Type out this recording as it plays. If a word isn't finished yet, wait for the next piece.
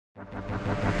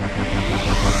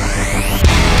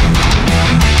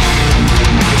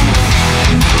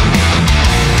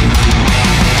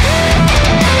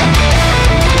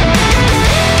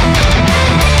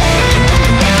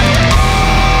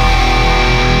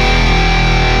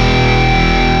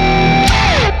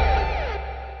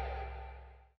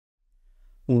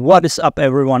What is up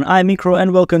everyone, I'm Mikro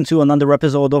and welcome to another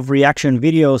episode of reaction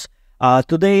videos.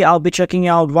 Today I'll be checking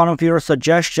out one of your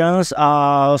suggestions,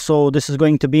 so this is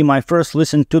going to be my first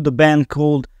listen to the band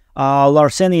called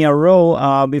Larccunia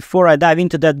RoouI. Before I dive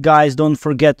into that, guys, don't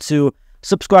forget to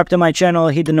subscribe to my channel,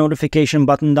 hit the notification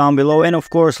button down below, and of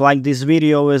course like this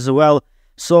video as well.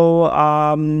 So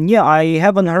yeah, I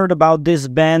haven't heard about this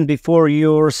band before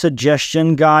your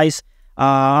suggestion, guys.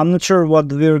 I'm not sure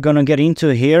what we're gonna get into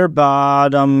here,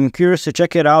 but I'm curious to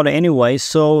check it out anyway.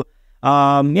 So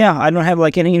yeah, I don't have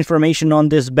like any information on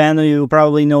this band. You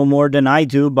probably know more than I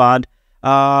do, but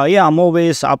yeah, I'm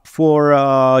always up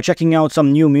for checking out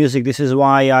some new music. This is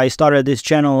why I started this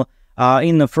channel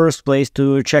in the first place,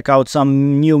 to check out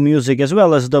some new music as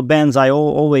well as the bands I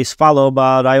always follow,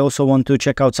 but I also want to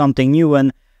check out something new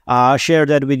and share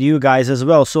that with you guys as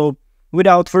well. So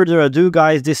without further ado,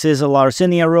 guys, this is a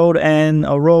Larccunia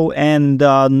RoouI and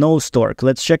no Tork.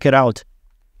 Let's check it out.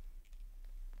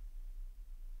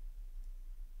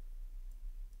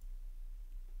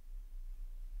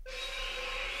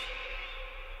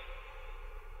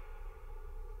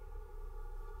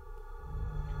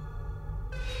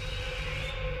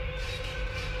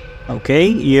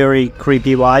 Okay, eerie,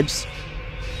 creepy vibes.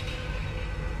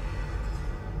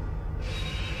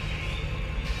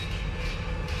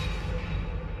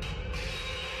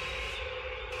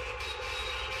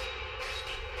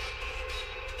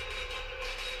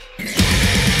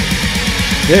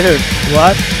 Dude,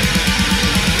 what?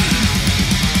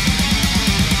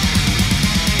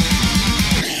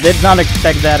 Did not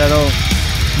expect that at all.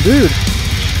 Dude,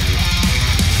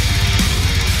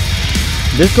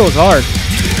 this goes hard.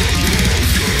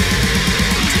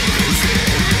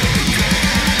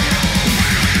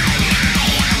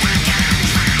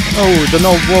 Oh, the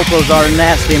no vocals are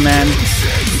nasty, man.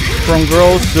 From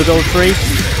gross to those three.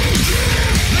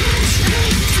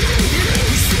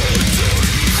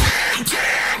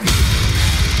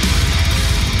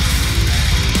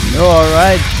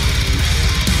 Alright.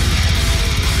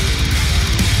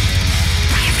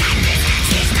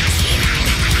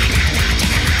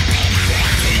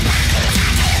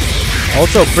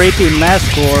 Also creepy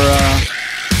mask or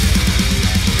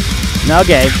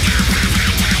okay.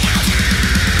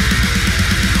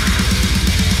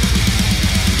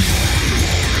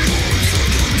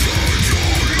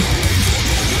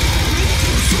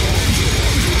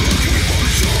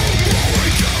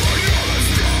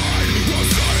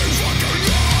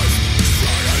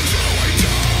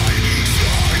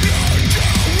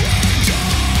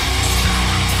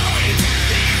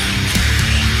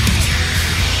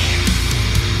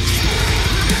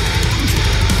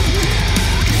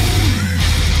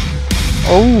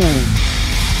 Oh,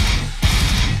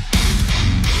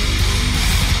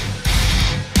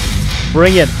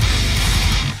 bring it.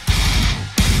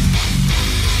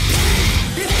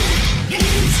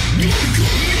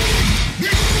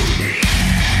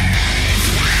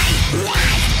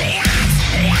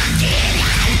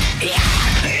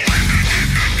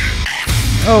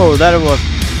 Oh, that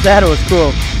was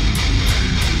cool.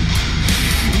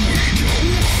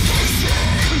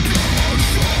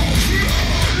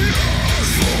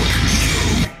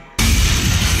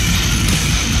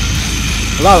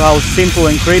 I love how simple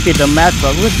and creepy the mask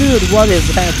was. Dude, what is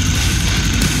that?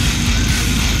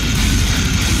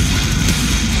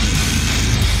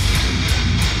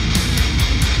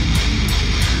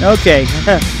 Okay.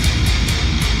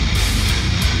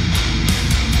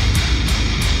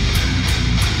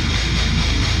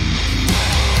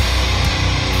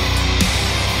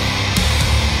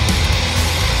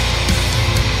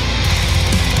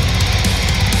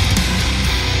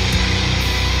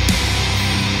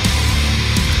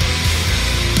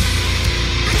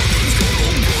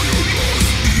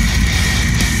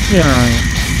 Yeah.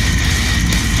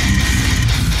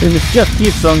 And it just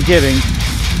keeps on giving.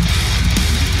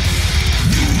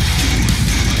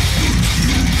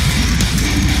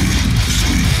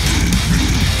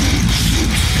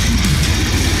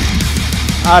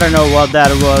 I don't know what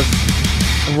that was.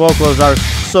 The vocals are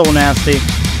so nasty.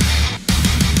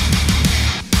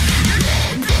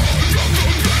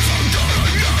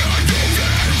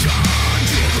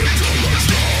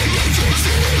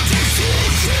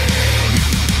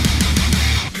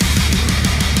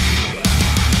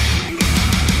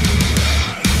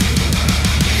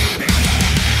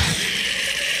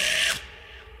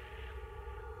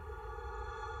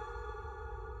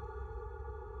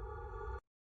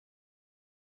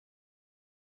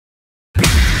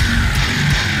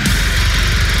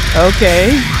 Okay,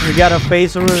 we got a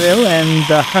face reveal and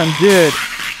dude.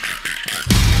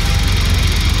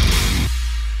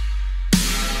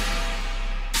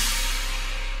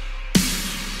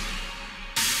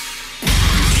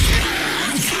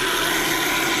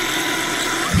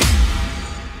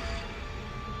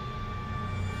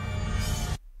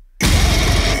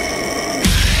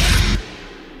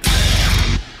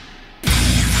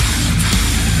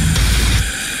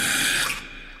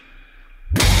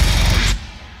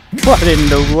 What in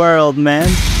the world, man?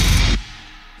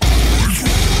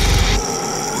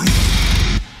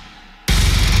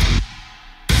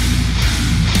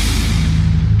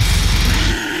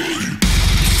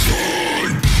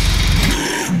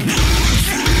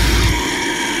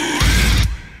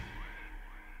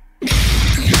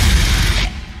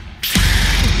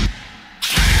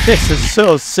 This is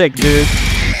so sick, dude.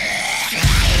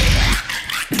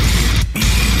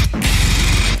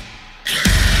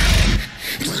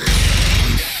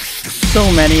 So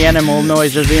many animal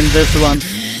noises in this one.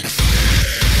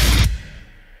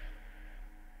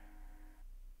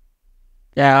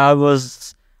 Yeah,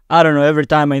 I don't know, every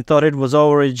time I thought it was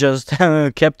over, it just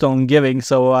kept on giving,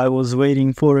 so I was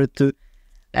waiting for it to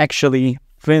actually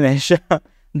finish.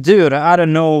 Dude, I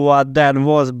don't know what that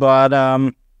was, but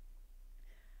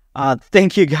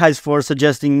thank you guys for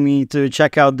suggesting me to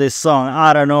check out this song.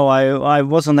 I don't know, I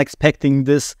wasn't expecting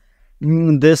this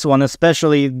one,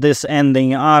 especially this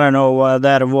ending. I don't know what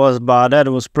that was, but that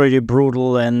was pretty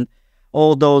brutal, and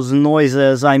all those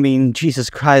noises, I mean, Jesus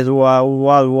Christ,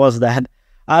 what was that?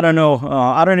 I don't know,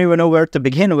 I don't even know where to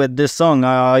begin with this song.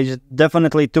 It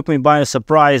definitely took me by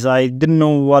surprise. I didn't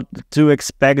know what to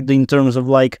expect in terms of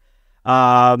like,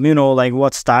 you know, like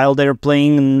what style they're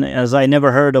playing, as I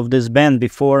never heard of this band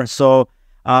before. So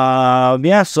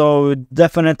yeah, so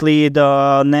definitely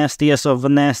the nastiest of the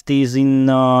nasties in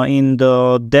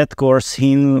the deathcore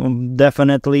scene,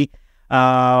 definitely.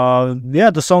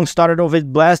 Yeah, the song started off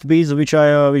with blast beats, which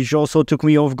also took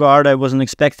me off guard. I wasn't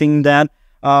expecting that.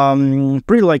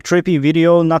 Pretty like trippy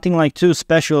video, nothing like too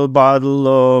special, but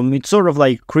it's sort of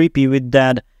like creepy with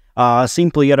that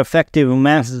simple yet effective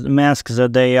masks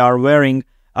that they are wearing.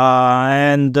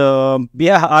 And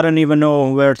yeah, I don't even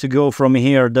know where to go from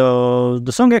here.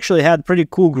 The song actually had pretty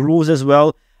cool grooves as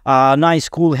well. Nice,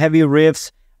 cool, heavy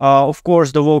riffs. Of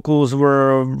course, the vocals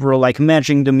were like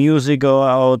matching the music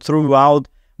throughout.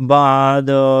 But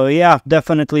yeah,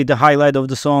 definitely the highlight of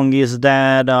the song is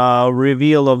that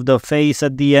reveal of the face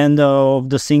at the end of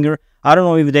the singer. I don't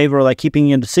know if they were like keeping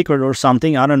it a secret or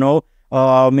something. I don't know.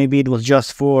 Maybe it was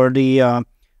just for the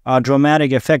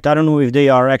dramatic effect. I don't know if they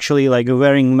are actually like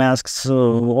wearing masks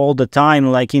all the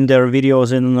time, like in their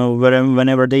videos and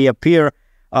whenever they appear.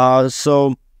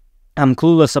 So I'm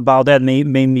clueless about that.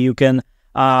 Maybe you can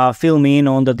fill me in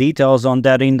on the details on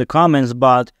that in the comments.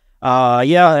 But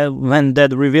yeah, when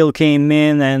that reveal came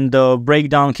in and the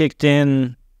breakdown kicked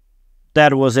in,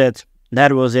 that was it.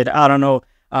 That was it. I don't know.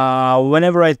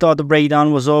 Whenever I thought the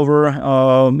breakdown was over,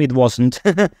 it wasn't.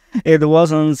 It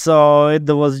wasn't. So it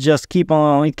was just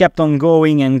it kept on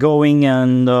going and going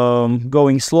and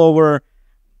going slower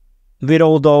with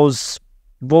all those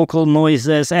vocal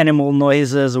noises, animal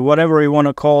noises, whatever you want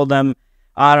to call them.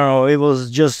 I don't know, it was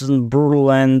just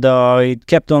brutal, and it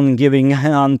kept on giving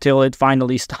until it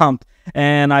finally stopped.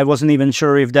 And I wasn't even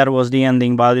sure if that was the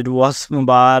ending, but it was.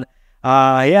 But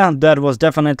yeah, that was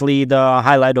definitely the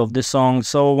highlight of this song.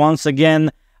 So once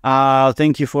again,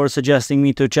 thank you for suggesting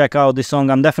me to check out this song.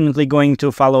 I'm definitely going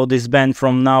to follow this band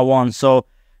from now on. So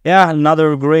yeah,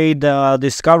 another great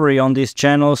discovery on this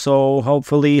channel. So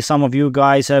hopefully some of you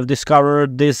guys have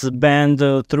discovered this band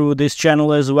through this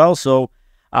channel as well. So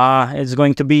it's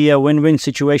going to be a win-win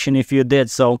situation if you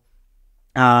did. So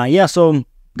yeah, so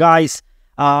guys,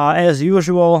 as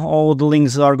usual, all the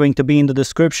links are going to be in the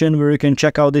description where you can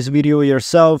check out this video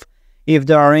yourself. If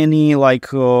there are any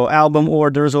like album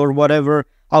orders or whatever,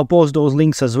 I'll post those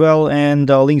links as well, and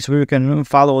links where you can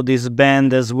follow this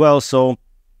band as well. So,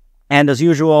 and as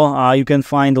usual, you can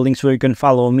find the links where you can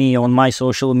follow me on my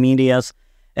social medias.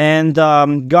 And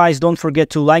guys, don't forget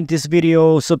to like this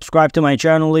video, subscribe to my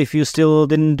channel if you still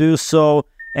didn't do so,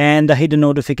 and hit the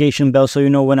notification bell so you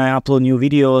know when I upload new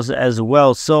videos as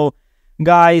well. So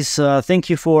guys, thank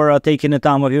you for taking the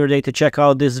time of your day to check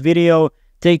out this video.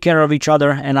 Take care of each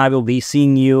other, and I will be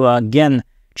seeing you again.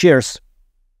 Cheers.